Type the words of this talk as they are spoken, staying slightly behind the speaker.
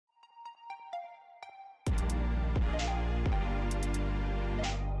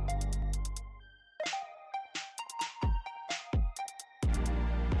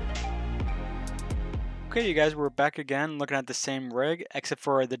Okay, you guys, we're back again looking at the same rig, except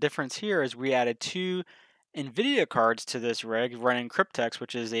for the difference here is we added two Nvidia cards to this rig running Kryptex,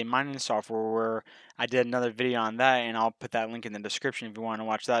 which is a mining software where I did another video on that, and I'll put that link in the description if you want to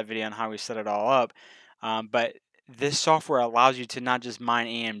watch that video on how we set it all up. But this software allows you to not just mine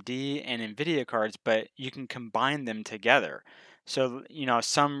AMD and Nvidia cards, but you can combine them together. So,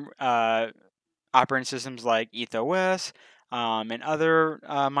 some operating systems like EthOS and other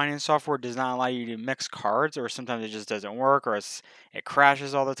mining software does not allow you to mix cards, or sometimes it just doesn't work, or it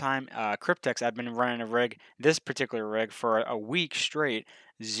crashes all the time. Kryptex, I've been running this particular rig, for a week straight,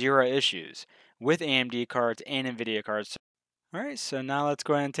 zero issues with AMD cards and NVIDIA cards. All right, so now let's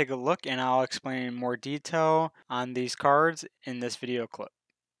go ahead and take a look, and I'll explain in more detail on these cards in this video clip.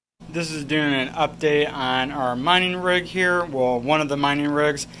 This is doing an update on our mining rig here. Well, one of the mining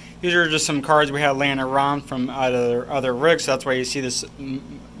rigs. These are just some cards we had laying around from other rigs, so that's why you see this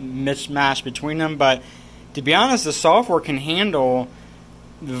mismatch between them. But to be honest, the software can handle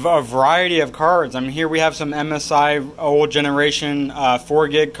a variety of cards. I mean, here we have some MSI old generation 4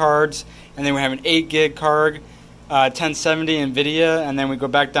 gig cards, and then we have an 8 gig card, 1070 Nvidia, and then we go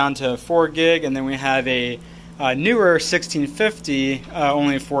back down to 4 gig, and then we have a newer 1650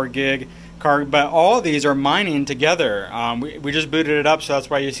 only 4 gig card. But all of these are mining together. We just booted it up, so that's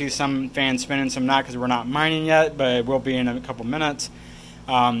why you see some fans spinning, some not, because we're not mining yet, but it will be in a couple minutes.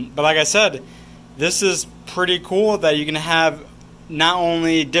 But like I said, this is pretty cool that you can have not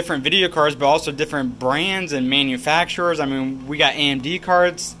only different video cards, but also different brands and manufacturers. I mean, we got AMD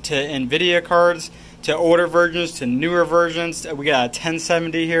cards to NVIDIA cards, to older versions, to newer versions. We got a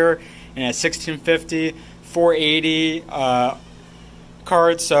 1070 here and a 1650, 480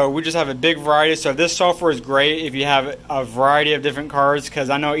 cards. So we just have a big variety. So this software is great if you have a variety of different cards, because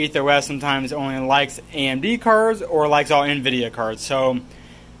I know EthOS sometimes only likes AMD cards or likes all NVIDIA cards. So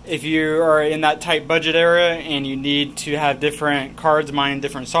if you are in that tight budget area and you need to have different cards mining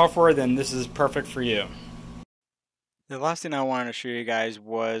different software, then this is perfect for you. The last thing I wanted to show you guys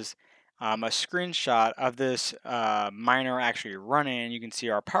was a screenshot of this miner actually running. You can see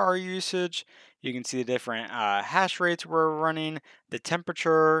our power usage, you can see the different hash rates we're running, the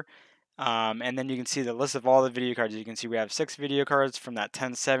temperature, and then you can see the list of all the video cards. You can see we have 6 video cards, from that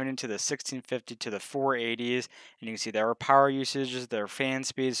 1070 to the 1650 to the 480s, and you can see their power usages, their fan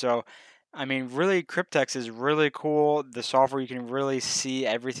speed. So I mean, really, Kryptex is really cool. The software, you can really see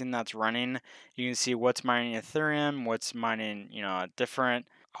everything that's running. You can see what's mining Ethereum, what's mining, a different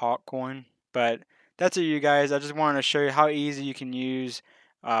altcoin. But that's it, you guys. I just wanted to show you how easy you can use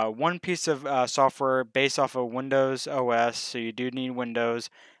one piece of software based off of Windows OS. So you do need Windows.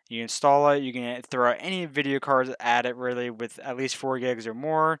 You install it. You can throw out any video cards at it, really, with at least 4 gigs or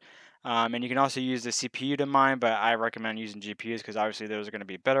more. And you can also use the CPU to mine, but I recommend using GPUs because obviously those are going to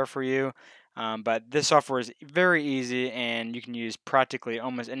be better for you. But this software is very easy, and you can use practically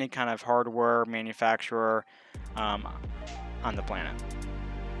almost any kind of hardware manufacturer on the planet.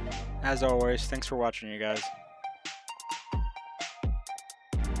 As always, thanks for watching, you guys.